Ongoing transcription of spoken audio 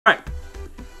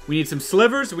We need some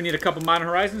slivers. We need a couple Modern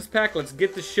Horizons pack. Let's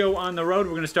get the show on the road.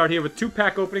 We're going to start here with 2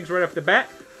 pack openings right off the bat.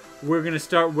 We're going to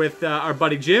start with our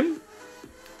buddy Jim.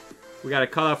 We got a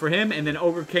call out for him. And then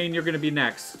Ogre Kane, you're going to be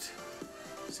next.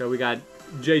 So we got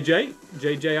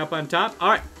JJ up on top. All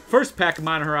right, first pack of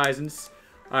Modern Horizons.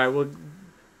 All right, we'll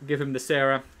give him the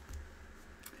Sarah.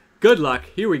 Good luck.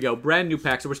 Here we go. Brand new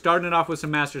pack. So we're starting it off with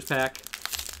some Masters pack.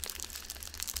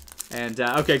 And,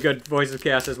 okay, good. Voices of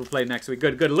Chaos says we'll play next week.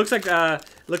 Good, good. It looks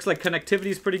like connectivity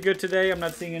is pretty good today. I'm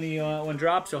not seeing any one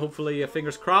drop, so hopefully,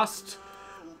 fingers crossed.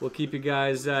 We'll keep you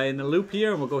guys in the loop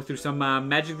here, and we'll go through some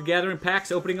Magic the Gathering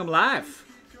packs, opening them live.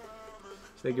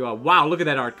 So they go out. Wow, look at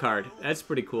that art card. That's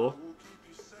pretty cool.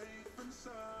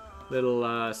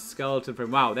 Little skeleton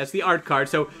frame. Wow, that's the art card.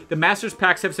 So the Masters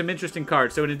packs have some interesting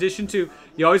cards. So in addition to,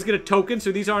 you always get a token.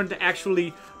 So these aren't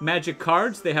actually Magic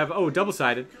cards. They have, oh,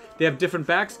 double-sided. They have different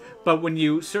backs. But when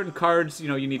you, certain cards, you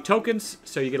know, you need tokens.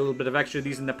 So you get a little bit of extra of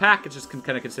these in the pack. It's just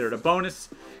kind of considered a bonus.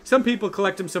 Some people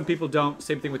collect them, some people don't.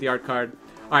 Same thing with the art card.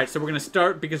 All right, so we're going to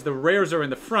start, because the rares are in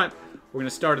the front, we're going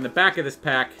to start in the back of this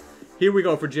pack. Here we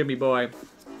go for Jimmy Boy.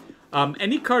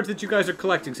 Any cards that you guys are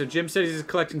collecting. So Jim says he's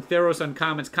collecting Theros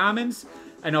Uncommons commons.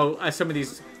 I know some of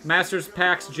these Masters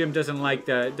packs, Jim doesn't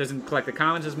collect the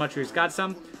commons as much, or he's got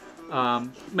some.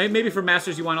 Maybe for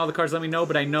Masters you want all the cards, let me know.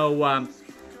 But I know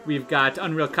we've got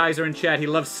Unreal Kaiser in chat. He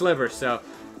loves Sliver. So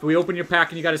if we open your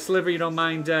pack and you got a Sliver, you don't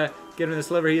mind getting the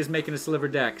Sliver. He is making a Sliver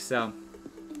deck. So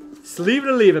sleeve it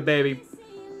or leave it, baby.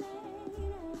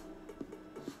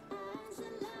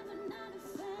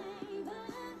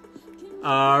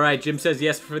 All right, Jim says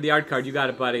yes for the art card. You got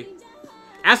it, buddy.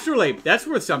 Astrolabe, that's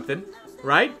worth something,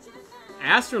 right?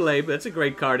 Astrolabe, that's a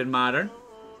great card in Modern.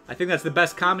 I think that's the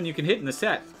best common you can hit in the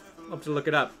set. I'll have to look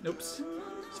it up. Oops.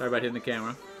 Sorry about hitting the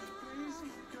camera.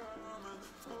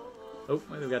 Oh,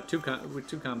 we've got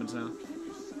two commons now.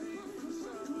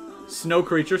 Snow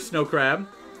Creature, Snow Crab.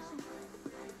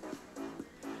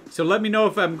 So let me know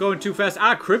if I'm going too fast.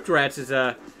 Ah, Crypt Rats is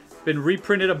been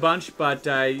reprinted a bunch, but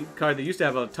a card that used to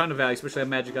have a ton of value, especially on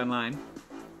Magic Online.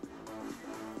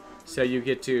 So you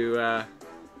get to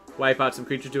wipe out some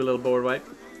creatures, do a little board wipe.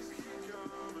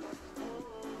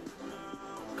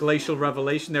 Glacial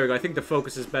Revelation. There we go. I think the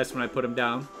focus is best when I put them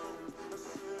down.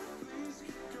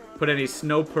 Put any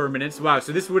snow permanents. Wow,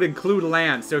 so this would include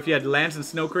lands. So if you had lands and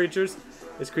snow creatures,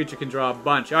 this creature can draw a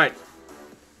bunch. All right.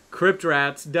 Crypt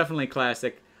Rats, definitely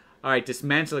classic. All right,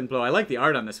 Dismantling Blow. I like the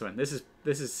art on this one. This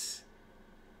is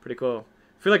pretty cool.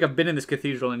 I feel like I've been in this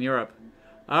cathedral in Europe.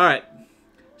 All right.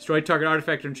 Destroy target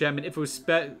artifact or enchantment. If it was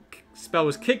spell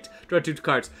was kicked, draw 2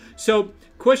 cards. So,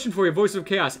 question for you, Voice of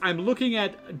Chaos. I'm looking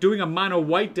at doing a mono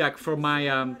white deck for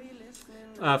my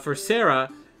for Sarah,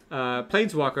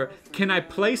 Planeswalker. Can I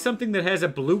play something that has a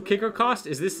blue kicker cost?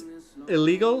 Is this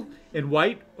illegal in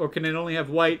white, or can it only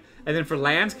have white? And then for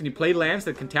lands, can you play lands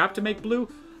that can tap to make blue?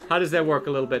 How does that work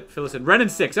a little bit? Fill us in. Renin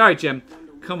 6. All right, Jim.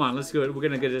 Come on, let's do it. We're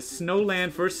going to get a snow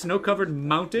land first. Snow-covered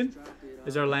mountain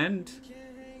is our land.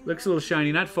 Looks a little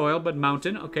shiny. Not foil, but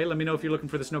mountain. Okay, let me know if you're looking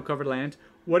for the snow-covered land.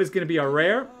 What is going to be our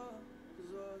rare?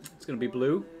 It's going to be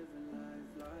blue.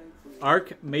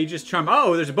 Arc, Mage's Charm.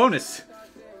 Oh, there's a bonus.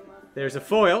 There's a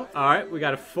foil. All right, we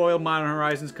got a foil Modern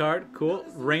Horizons card. Cool.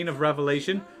 Reign of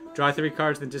Revelation. Draw 3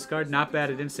 cards, then discard. Not bad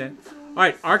at instant. All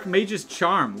right, Archmage's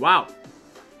Charm. Wow.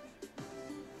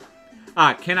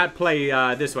 Ah, cannot play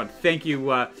this one. Thank you,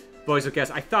 Voice of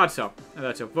Chaos. I thought so.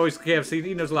 Voice of Chaos,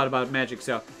 he knows a lot about Magic,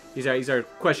 so he's our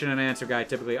question and answer guy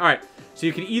typically. All right, so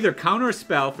you can either counter a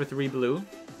spell for 3 blue,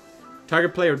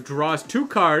 target player draws 2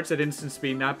 cards at instant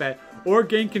speed, not bad, or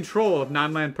gain control of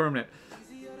non-land permanent.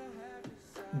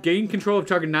 Gain control of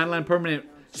target non-land permanent.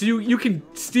 So you can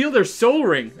steal their Soul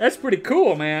Ring. That's pretty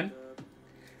cool, man.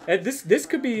 This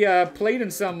could be played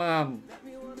in some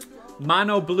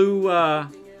mono blue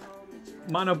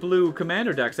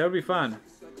commander decks. That would be fun.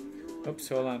 Oops,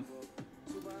 hold on.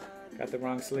 Got the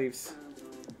wrong sleeves.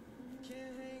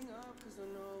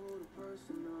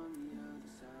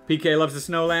 PK loves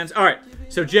the Snowlands. All right,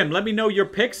 so Jim, let me know your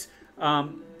picks.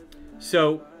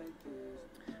 So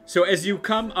as you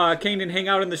come, Kane, and hang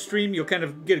out in the stream, you'll kind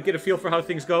of get a feel for how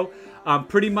things go.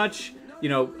 Pretty much, you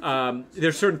know,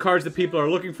 there's certain cards that people are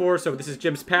looking for. So this is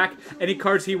Jim's pack. Any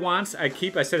cards he wants, I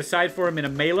set aside for him in a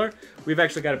mailer. We've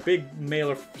actually got a big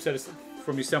mailer set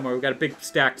from you somewhere. We've got a big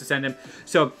stack to send him.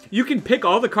 So you can pick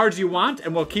all the cards you want,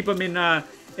 and we'll keep them in a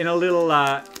little.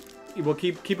 We'll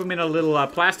keep them in a little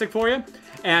plastic for you.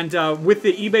 And with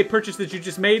the eBay purchase that you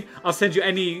just made, I'll send you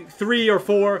any 3 or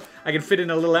 4. I can fit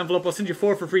in a little envelope. I'll send you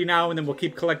 4 for free now, and then we'll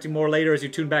keep collecting more later as you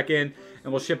tune back in,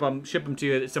 and we'll ship them to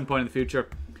you at some point in the future.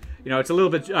 You know, it's a little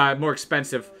bit more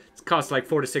expensive. It costs like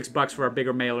 $4 to $6 for our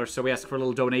bigger mailer, so we ask for a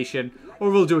little donation,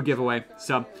 or we'll do a giveaway.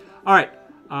 So, all right.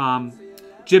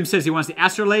 Jim says he wants the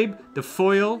Astrolabe, the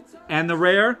foil, and the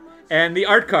rare, and the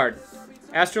art card.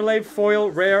 Astrolabe, foil,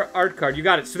 rare, art card. You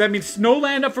got it. So that means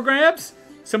Snowland up for grabs?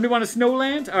 Somebody want a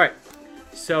Snowland? All right.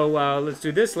 So let's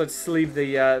do this. Let's sleeve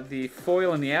the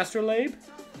foil and the Astrolabe.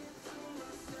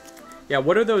 Yeah,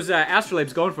 what are those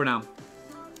Astrolabes going for now?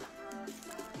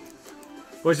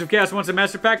 Voice of Chaos wants a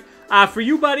Master Pack. For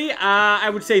you, buddy, I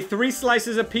would say 3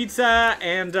 slices of pizza,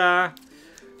 and so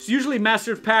usually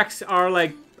Master Packs are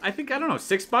like, I don't know,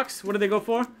 $6? What do they go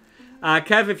for?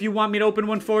 Kev, if you want me to open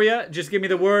one for you, just give me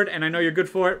the word, and I know you're good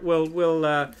for it.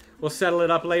 We'll settle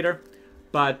it up later.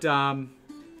 But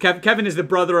Kevin is the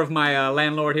brother of my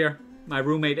landlord here, my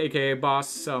roommate, aka boss.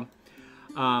 So,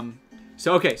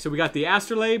 okay, so we got the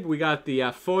Astrolabe, we got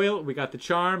the foil, we got the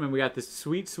charm, and we got this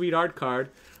sweet, sweet art card.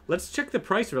 Let's check the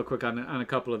price real quick on a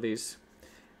couple of these,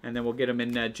 and then we'll get them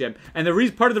in gem. And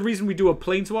part of the reason we do a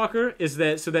Planeswalker is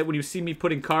that so that when you see me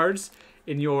putting cards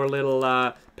in your little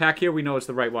pack here, we know it's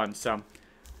the right one. So,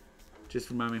 just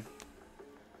remind me.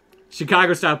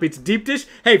 Chicago style pizza deep dish.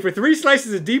 Hey, for 3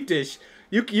 slices of deep dish,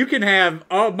 you can have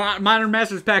all Modern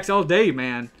Masters packs all day,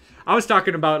 man. I was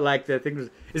talking about like the thing.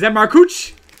 Is that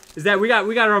Marcooch? Is that we got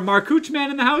our Marcooch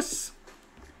man in the house?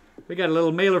 We got a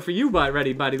little mailer for you,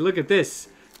 ready, buddy. Look at this.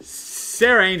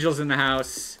 Sarah Angel's in the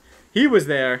house. He was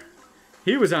there.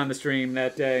 He was on the stream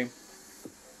that day.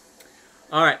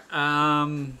 All right.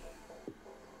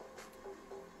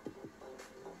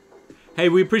 Hey,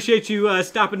 we appreciate you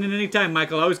stopping in anytime,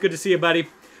 Michael. Always good to see you, buddy.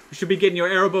 We should be getting your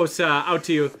Erebos out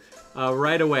to you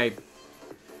right away.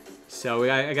 So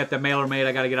I got the mailer made.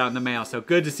 I got to get out in the mail. So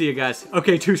good to see you guys.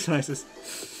 Okay, 2 slices.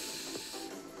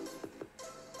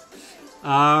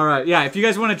 All right, yeah. If you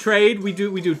guys want to trade,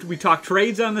 we talk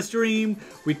trades on the stream.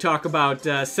 We talk about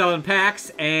selling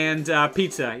packs and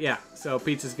pizza. Yeah, so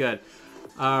pizza's good.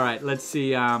 All right, let's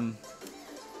see.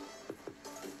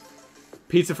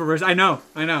 Pizza for verse. I know.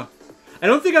 I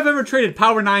don't think I've ever traded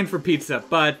Power 9 for pizza,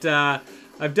 but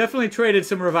I've definitely traded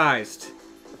some revised.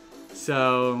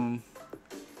 So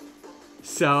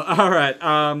all right.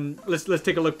 Let's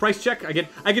take a look. Price check. I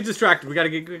get distracted. We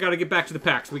gotta get back to the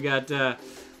packs. We got.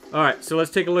 All right. So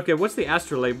let's take a look at what's the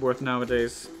Astrolabe worth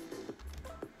nowadays.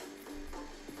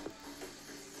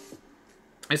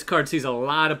 This card sees a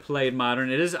lot of play in Modern.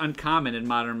 It is uncommon in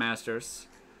Modern Masters,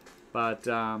 but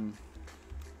their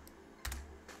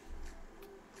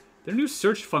new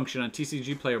search function on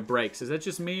TCG Player breaks. Is that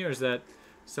just me, or is that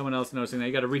someone else noticing that?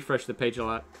 You got to refresh the page a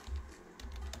lot.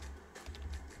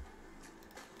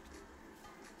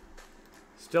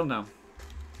 Still no.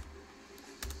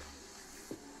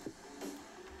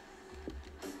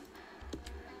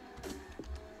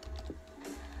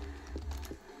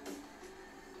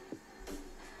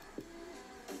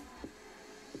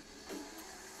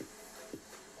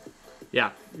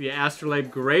 Yeah, the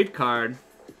Astrolabe, great card.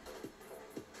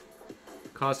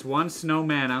 Costs 1 snow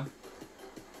mana.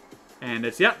 And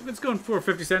it's going for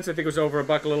 50 cents. I think it was over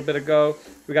 $1 a little bit ago.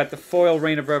 We got the foil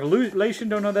Reign of Revelation.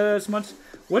 Don't know that as much.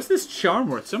 What's this charm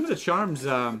worth? Some of the charms,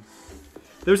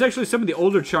 there's actually some of the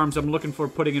older charms I'm looking for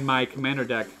putting in my Commander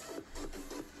deck.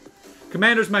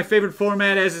 Commander's my favorite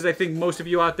format, as is I think most of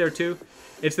you out there too.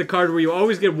 It's the card where you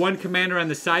always get 1 Commander on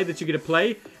the side that you get to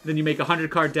play, and then you make a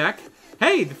 100-card deck.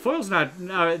 Hey, the foil's not,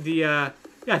 yeah,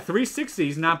 360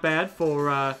 is not bad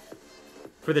for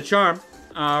the charm.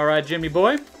 All right, Jimmy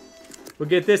boy. We'll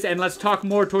get this, and let's talk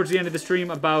more towards the end of the stream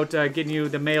about getting you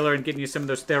the mailer and getting you some of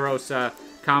those Theros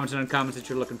commons and uncommons that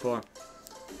you're looking for.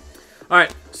 All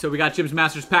right, so we got Jim's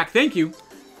Masters Pack. Thank you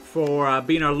for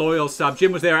being our loyal sub.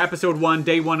 Jim was there, episode 1,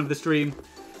 day 1 of the stream,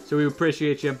 so we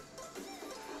appreciate you.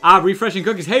 Refreshing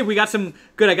cookies. Hey, we got some,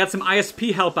 good, I got some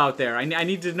ISP help out there. I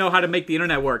need to know how to make the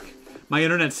internet work. My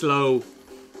internet's slow.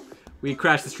 We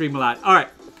crash the stream a lot. All right.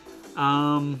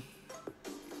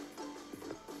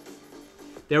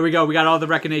 There we go. We got all the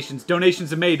recognitions.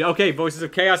 Donations are made. Okay, Voices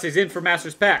of Chaos is in for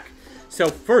Master's Pack. So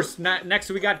first, next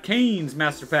we got Kane's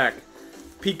Master Pack.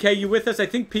 PK, you with us? I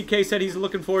think PK said he's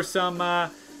looking for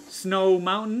some Snow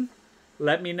Mountain.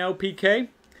 Let me know, PK.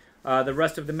 The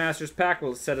rest of the Master's Pack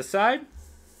we'll set aside.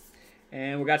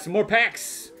 And we got some more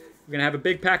packs. We're going to have a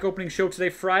big pack opening show today,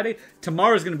 Friday.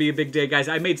 Tomorrow's going to be a big day, guys.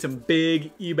 I made some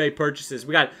big eBay purchases.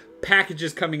 We got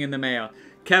packages coming in the mail.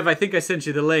 Kev, I think I sent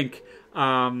you the link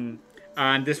on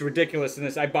this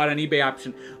ridiculousness. I bought an eBay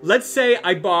option. Let's say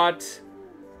I bought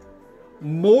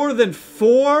more than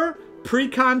 4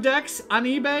 pre-con decks on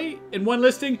eBay in one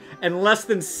listing and less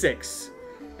than 6.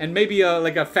 And maybe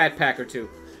like a fat pack or 2.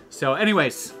 So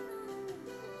anyways.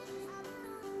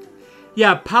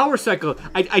 Yeah, power cycle.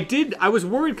 I was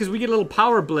worried because we get little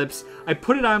power blips. I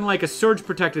put it on like a surge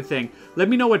protected thing. Let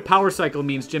me know what power cycle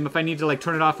means, Jim, if I need to like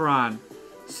turn it off or on.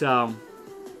 So,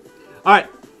 all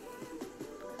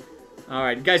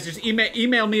right, guys, just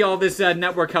email me all this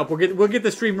network help. We'll get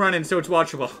the stream running so it's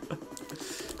watchable.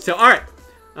 So, all right.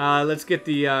 Let's get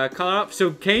the color up.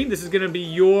 So, Kane, this is going to be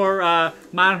your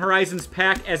Modern Horizons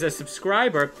pack as a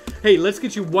subscriber. Hey, let's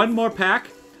get you one more pack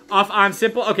off on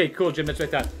Simple. Okay, cool, Jim. That's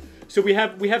what I thought. So we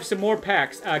have some more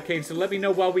packs, Kane. So let me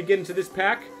know while we get into this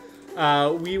pack.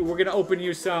 We're going to open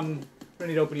you some... I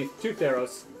need to open you 2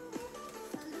 Theros.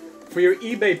 For your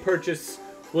eBay purchase,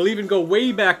 we'll even go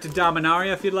way back to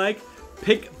Dominaria if you'd like.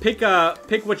 Pick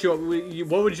what would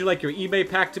you like your eBay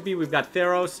pack to be? We've got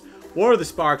Theros, War of the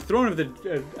Spark, Throne of the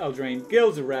Eldraine,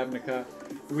 Guilds of Ravnica.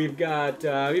 We've got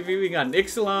an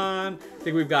Ixalan. I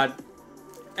think we've got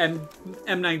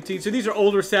M19. So these are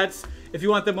older sets. If you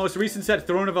want the most recent set,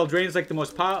 Throne of Eldraine is like the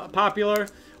most popular.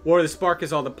 War of the Spark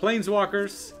is all the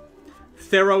Planeswalkers.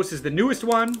 Theros is the newest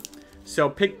one. So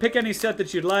pick any set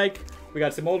that you'd like. We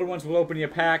got some older ones. We'll open you a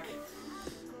pack.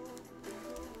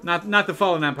 Not the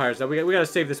Fallen Empires though. We got to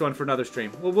save this one for another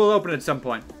stream. We'll open it at some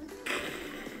point.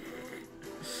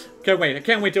 Can't wait. I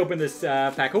can't wait to open this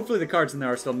pack. Hopefully the cards in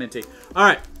there are still minty. All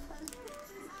right.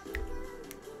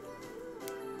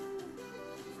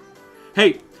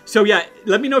 Hey, so yeah,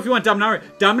 let me know if you want Dominaria.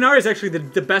 Dominaria is actually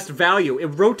the best value. It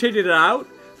rotated it out,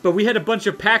 but we had a bunch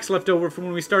of packs left over from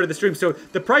when we started the stream. So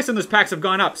the price on those packs have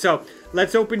gone up. So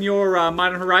let's open your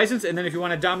Modern Horizons, and then if you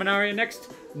want a Dominaria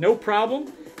next, no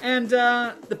problem. And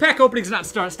the pack opening's not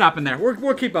stopping there.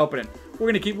 We'll keep opening.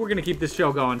 We're gonna keep this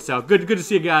show going. So good to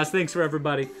see you guys. Thanks for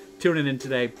everybody tuning in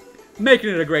today,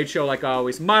 making it a great show like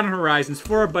always. Modern Horizons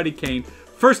for our buddy Kane,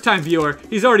 first time viewer.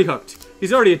 He's already hooked.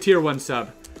 He's already a tier 1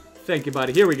 sub. Thank you,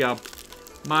 buddy. Here we go.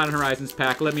 Modern Horizons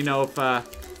pack. Let me know if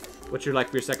what you'd like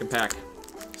for your second pack.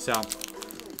 So,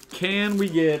 can we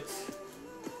get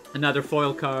another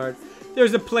foil card?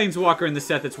 There's a Planeswalker in the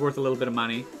set that's worth a little bit of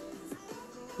money.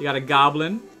 You got a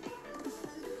Goblin.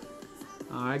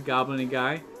 Alright, Goblin-y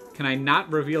guy. Can I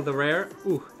not reveal the rare?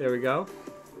 Ooh, there we go.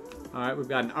 Alright, we've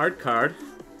got an art card.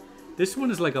 This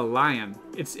one is like a lion.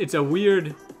 It's a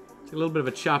weird... It's a little bit of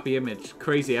a choppy image.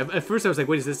 Crazy. At first I was like,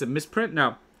 wait, is this a misprint?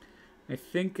 No. I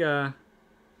think, there's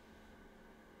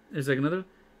like another...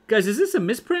 Guys, is this a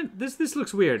misprint? This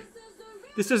looks weird.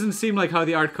 This doesn't seem like how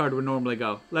the art card would normally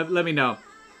go. Let me know.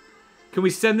 Can we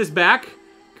send this back?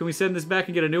 Can we send this back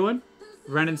and get a new one?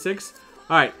 Renin 6?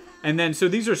 Alright, and then, so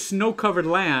these are snow-covered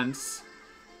lands.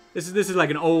 This is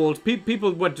like an old...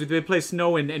 People, what, do they play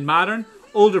snow in Modern?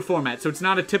 Older format, so it's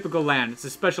not a typical land. It's a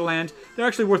special land. They're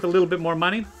actually worth a little bit more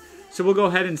money. So we'll go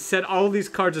ahead and set all of these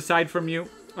cards aside from you,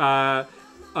 Kane,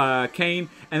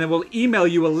 and then we'll email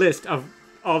you a list of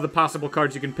all the possible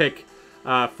cards you can pick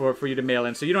for you to mail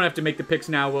in. So you don't have to make the picks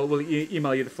now. We'll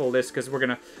email you the full list because we're going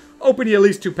to open you at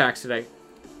least 2 packs today.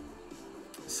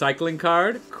 Cycling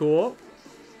card. Cool.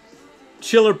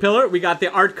 Chiller Pillar. We got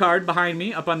the art card behind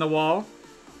me up on the wall.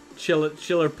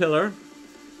 Chiller Pillar.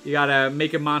 You got to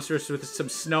make a monster with some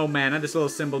snow mana. This little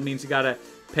symbol means you got to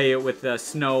pay it with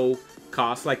snow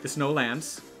cost, like the snow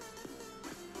lands.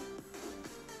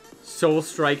 Soul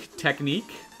Strike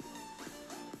Technique.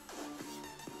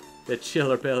 The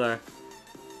Chiller Pillar.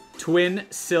 Twin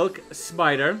Silk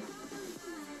Spider.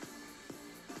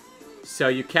 So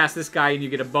you cast this guy and you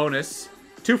get a bonus.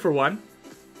 2 for 1.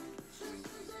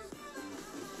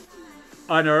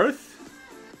 Unearth.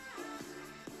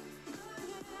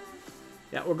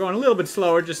 Yeah, we're going a little bit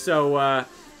slower just so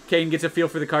Kane gets a feel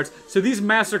for the cards. So these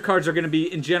master cards are going to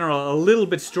be, in general, a little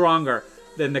bit stronger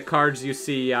than the cards you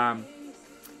see in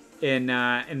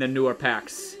the newer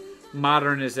packs.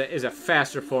 Modern is a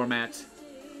faster format.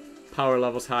 Power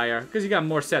levels higher. Because you got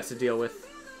more sets to deal with.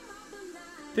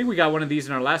 I think we got one of these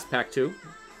in our last pack, too.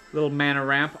 Little mana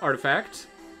ramp artifact.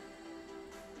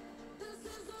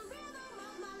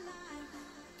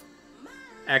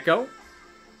 Echo.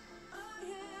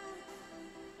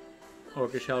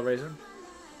 Orcish Hellraiser.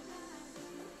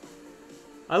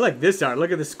 I like this art.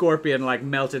 Look at the scorpion like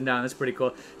melting down. That's pretty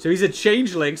cool. So he's a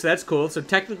changeling, so that's cool. So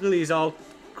technically he's all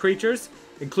creatures,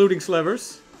 including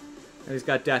slivers. And he's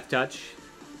got Death Touch.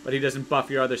 But he doesn't buff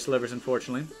your other slivers,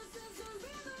 unfortunately.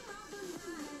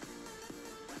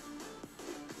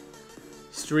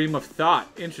 Stream of Thought.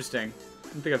 Interesting. I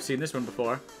don't think I've seen this one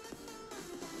before.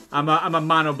 I'm a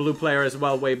mono blue player as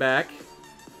well, way back.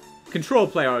 Control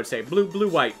player, I would say.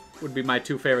 Blue-white would be my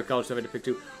 2 favorite colors if I had to pick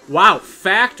 2. Wow,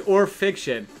 fact or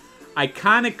fiction?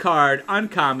 Iconic card,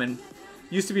 uncommon.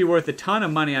 Used to be worth a ton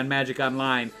of money on Magic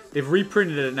Online. They've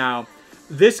reprinted it now.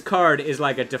 This card is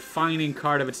like a defining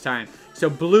card of its time. So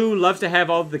blue loves to have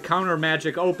all the counter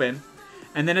magic open.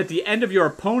 And then at the end of your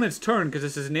opponent's turn, because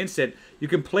this is an instant, you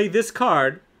can play this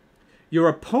card. Your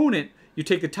opponent, you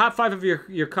take the top 5 of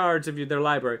your cards of their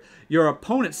library. Your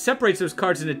opponent separates those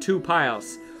cards into 2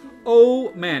 piles.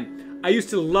 Oh, man. I used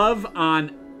to love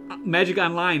on Magic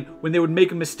Online when they would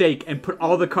make a mistake and put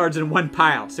all the cards in one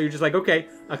pile. So you're just like, okay,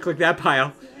 I'll click that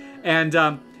pile. And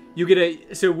you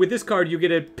get so with this card, you get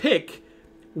to pick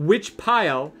which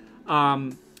pile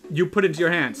you put into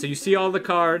your hand. So you see all the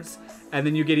cards, and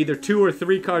then you get either 2 or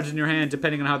 3 cards in your hand,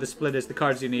 depending on how the split is, the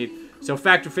cards you need. So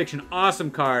Fact or Fiction,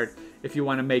 awesome card if you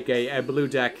want to make a blue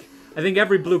deck. I think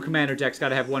every blue commander deck's got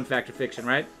to have 1 Fact or Fiction,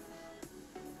 right?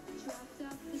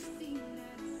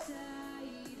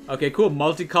 Okay, cool.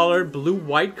 Multicolored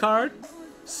blue-white card.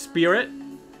 Spirit.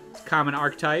 Common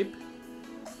archetype.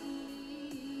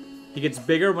 He gets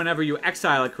bigger whenever you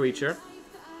exile a creature.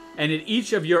 And in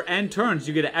each of your end turns,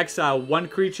 you get to exile 1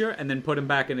 creature and then put him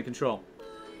back into control.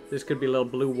 This could be a little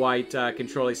blue-white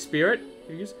controlling spirit.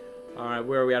 Alright,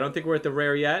 where are we? I don't think we're at the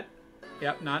rare yet.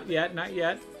 Yep, not yet, not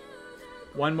yet.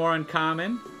 1 more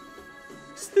uncommon.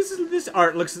 This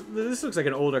art looks like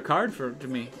an older card to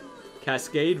me.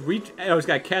 Cascade, it's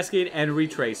got Cascade and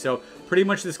Retrace. So pretty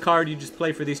much this card you just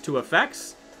play for these 2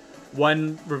 effects.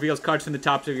 1 reveals cards from the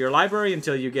tops of your library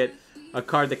until you get a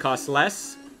card that costs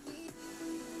less.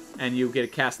 And you get to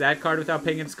cast that card without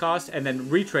paying its cost. And then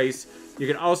Retrace, you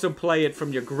can also play it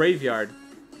from your graveyard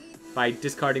by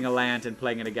discarding a land and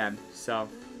playing it again. So,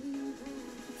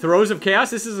 Throes of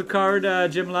Chaos. This is a card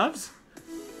Jim loves.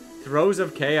 Throes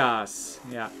of Chaos.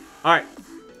 Yeah. All right.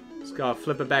 Let's go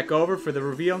flip it back over for the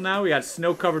reveal now. We got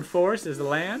Snow-Covered Forest as the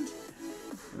land.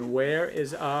 And where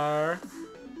is our...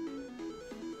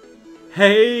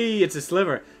 Hey, it's a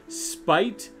sliver.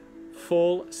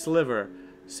 Spiteful Sliver.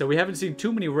 So we haven't seen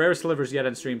too many rare slivers yet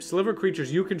on stream. Sliver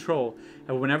creatures you control,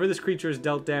 and whenever this creature is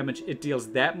dealt damage, it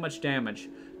deals that much damage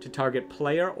to target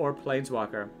player or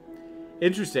planeswalker.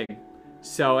 Interesting.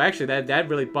 So actually, that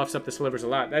really buffs up the slivers a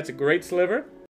lot. That's a great sliver.